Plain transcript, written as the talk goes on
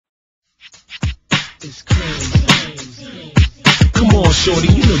Come on, shorty,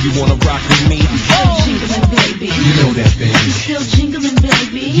 you know you wanna rock with me. Jingling, baby. You know that, baby. Still jingling,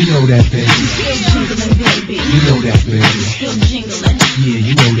 baby. You know that, baby. Still jingling, baby. You know that, baby. Still jingling. Yeah,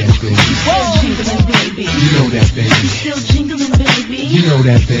 you know that, baby. Still jingling, baby. You know that, baby. Still jingling, baby. You know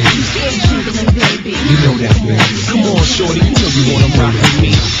that, baby. Still jingling, baby. You know that, baby. Come on, shorty, you know you wanna rock with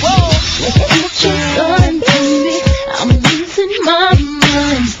me. What you done to me? I'm losing my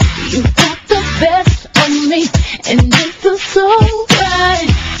mind. You got the best of me, and it feels so right.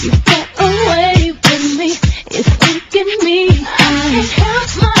 You got away with me, it's making me high. It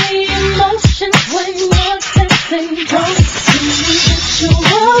helps my emotions when you're dancing close to me.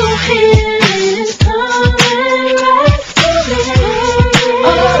 Sexual healing is coming right to me.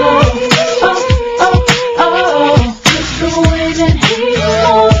 Oh, just the way that he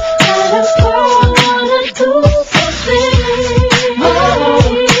moves, got a girl wanna do something.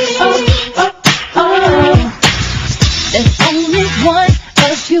 There's only one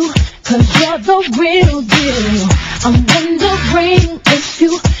of you, 'cause you're the real deal. I'm wondering if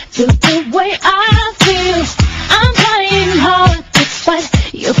you feel the way I feel. I'm trying hard despite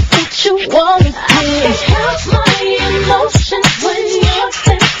your sexual appeal. It helps my emotions when you're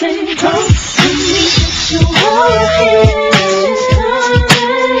dancing close to me. Sexual healing is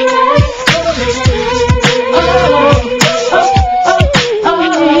coming right to me.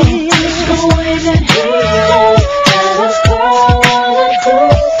 It's the way that he moves, got a girl wanna do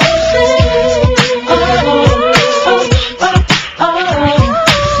something.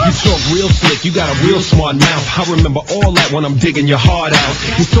 You talk real slick, you got a real smart mouth. I remember all that when I'm digging your heart out.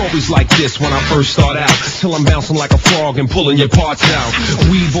 It's always like this when I first start out, till I'm bouncing like a frog and pulling your parts out.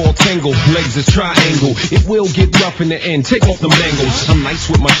 Weave all tangled, legs is triangle. It will get rough in the end, take off the bangles. I'm nice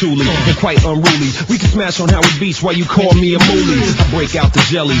with my toolie and quite unruly. We can smash on Howard Beach while you call me a moolie. I break out the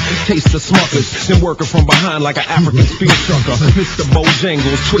jelly, taste the Smuckers, then work her from behind like an African spear trucker. Mr.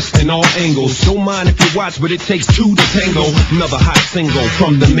 Bojangles, twisting all angles. Don't mind if you watch, but it takes two to tango. Another hot single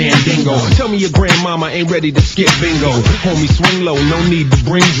from the Mandingo. Tell me your grandmama ain't ready to skip bingo. Homie, swing low, no need to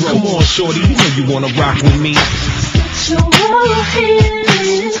bring dro. Come on, shorty, you know you wanna rock with me. Sexual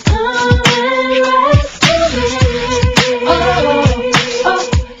healing is coming right to me.